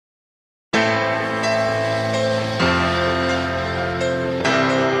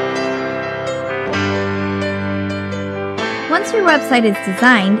Once your website is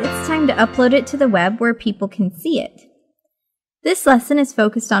designed, it's time to upload it to the web where people can see it. This lesson is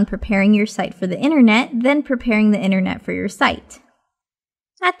focused on preparing your site for the internet, then preparing the internet for your site.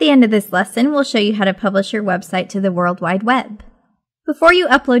 At the end of this lesson, we'll show you how to publish your website to the World Wide Web. Before you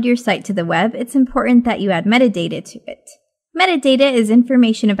upload your site to the web, it's important that you add metadata to it. Metadata is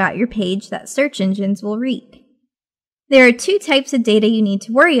information about your page that search engines will read. There are two types of data you need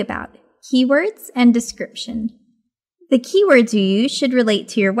to worry about: keywords and description. The keywords you use should relate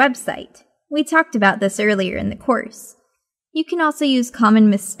to your website. We talked about this earlier in the course. You can also use common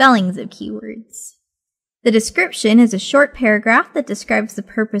misspellings of keywords. The description is a short paragraph that describes the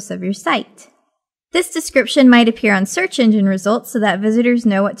purpose of your site. This description might appear on search engine results so that visitors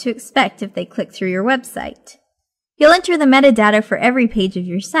know what to expect if they click through your website. You'll enter the metadata for every page of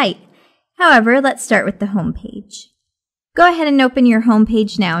your site. However, let's start with the home page. Go ahead and open your home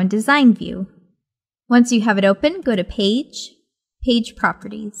page now in Design View. Once you have it open, go to Page, Page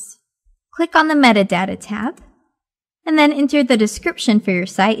Properties. Click on the Metadata tab, and then enter the description for your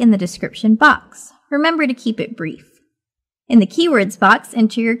site in the description box. Remember to keep it brief. In the Keywords box,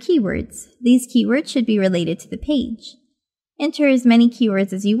 enter your keywords. These keywords should be related to the page. Enter as many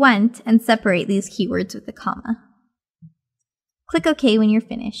keywords as you want, and separate these keywords with a comma. Click OK when you're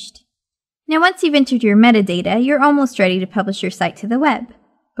finished. Now once you've entered your metadata, you're almost ready to publish your site to the web.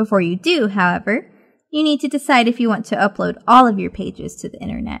 Before you do, however, you need to decide if you want to upload all of your pages to the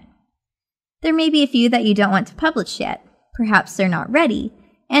internet. There may be a few that you don't want to publish yet. Perhaps they're not ready,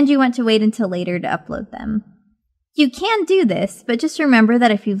 and you want to wait until later to upload them. You can do this, but just remember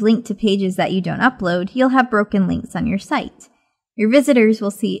that if you've linked to pages that you don't upload, you'll have broken links on your site. Your visitors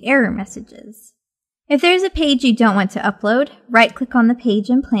will see error messages. If there's a page you don't want to upload, right-click on the page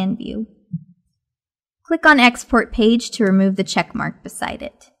in Plan View. Click on Export Page to remove the check mark beside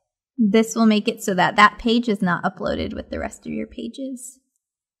it. This will make it so that that page is not uploaded with the rest of your pages.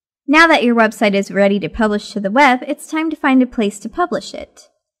 Now that your website is ready to publish to the web, it's time to find a place to publish it.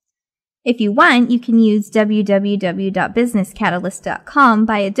 If you want, you can use www.businesscatalyst.com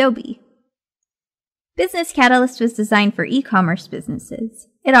by Adobe. Business Catalyst was designed for e-commerce businesses.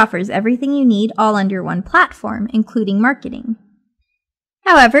 It offers everything you need all under one platform, including marketing.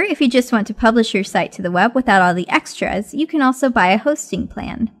 However, if you just want to publish your site to the web without all the extras, you can also buy a hosting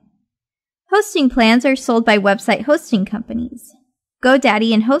plan. Hosting plans are sold by website hosting companies.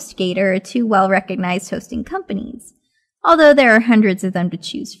 GoDaddy and HostGator are two well-recognized hosting companies, although there are hundreds of them to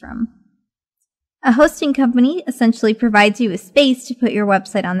choose from. A hosting company essentially provides you with space to put your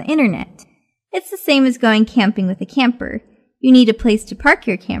website on the internet. It's the same as going camping with a camper. You need a place to park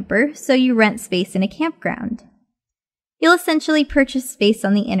your camper, so you rent space in a campground. You'll essentially purchase space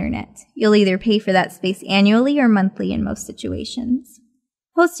on the internet. You'll either pay for that space annually or monthly in most situations.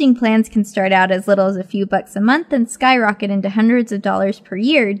 Hosting plans can start out as little as a few bucks a month and skyrocket into hundreds of dollars per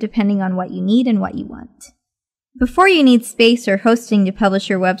year depending on what you need and what you want. Before you need space or hosting to publish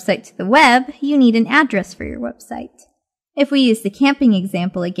your website to the web, you need an address for your website. If we use the camping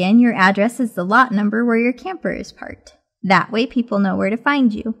example again, your address is the lot number where your camper is parked. That way people know where to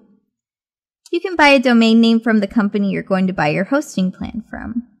find you. You can buy a domain name from the company you're going to buy your hosting plan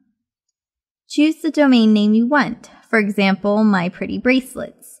from. Choose the domain name you want, for example, My Pretty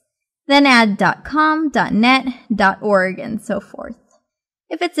Bracelets. Then add .com, .net, .org, and so forth.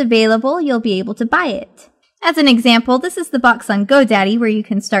 If it's available, you'll be able to buy it. As an example, this is the box on GoDaddy where you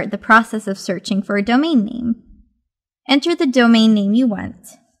can start the process of searching for a domain name. Enter the domain name you want.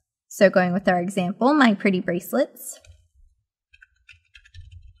 So going with our example, My Pretty Bracelets.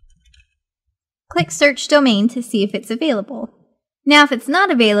 Click Search Domain to see if it's available. Now, if it's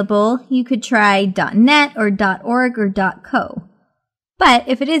not available, you could try .net or .org or .co. But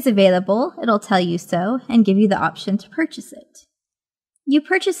if it is available, it'll tell you so and give you the option to purchase it. You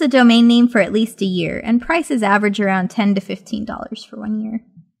purchase a domain name for at least a year, and prices average around $10 to $15 for 1 year.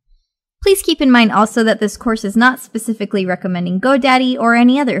 Please keep in mind also that this course is not specifically recommending GoDaddy or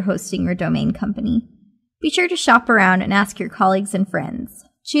any other hosting or domain company. Be sure to shop around and ask your colleagues and friends.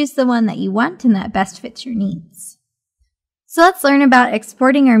 Choose the one that you want and that best fits your needs. So let's learn about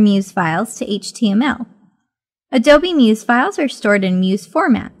exporting our Muse files to HTML. Adobe Muse files are stored in Muse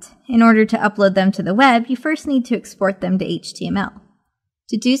format. In order to upload them to the web, you first need to export them to HTML.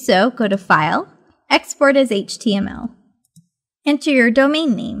 To do so, go to File, Export as HTML. Enter your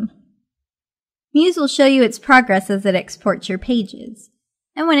domain name. Muse will show you its progress as it exports your pages.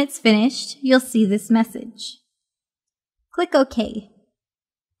 And when it's finished, you'll see this message. Click OK.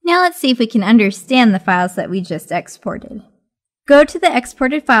 Now let's see if we can understand the files that we just exported. Go to the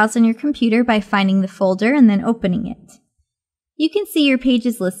exported files on your computer by finding the folder and then opening it. You can see your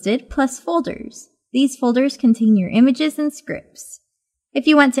pages listed plus folders. These folders contain your images and scripts. If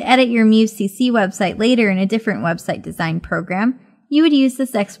you want to edit your Muse CC website later in a different website design program, you would use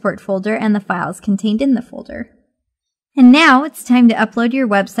this export folder and the files contained in the folder. And now it's time to upload your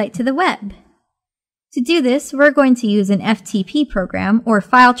website to the web. To do this, we're going to use an FTP program, or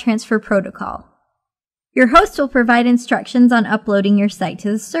File Transfer Protocol. Your host will provide instructions on uploading your site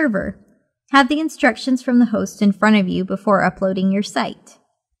to the server. Have the instructions from the host in front of you before uploading your site.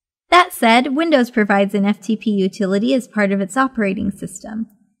 That said, Windows provides an FTP utility as part of its operating system.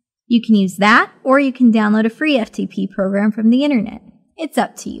 You can use that, or you can download a free FTP program from the internet. It's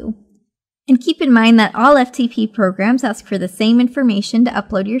up to you. And keep in mind that all FTP programs ask for the same information to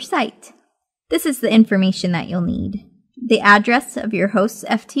upload your site. This is the information that you'll need: the address of your host's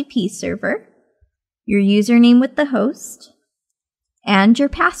FTP server, your username with the host, and your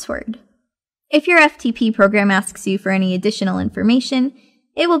password. If your FTP program asks you for any additional information,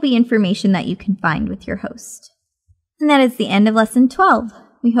 it will be information that you can find with your host. And that is the end of Lesson 12.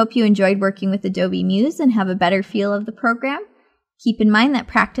 We hope you enjoyed working with Adobe Muse and have a better feel of the program. Keep in mind that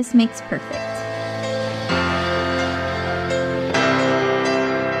practice makes perfect.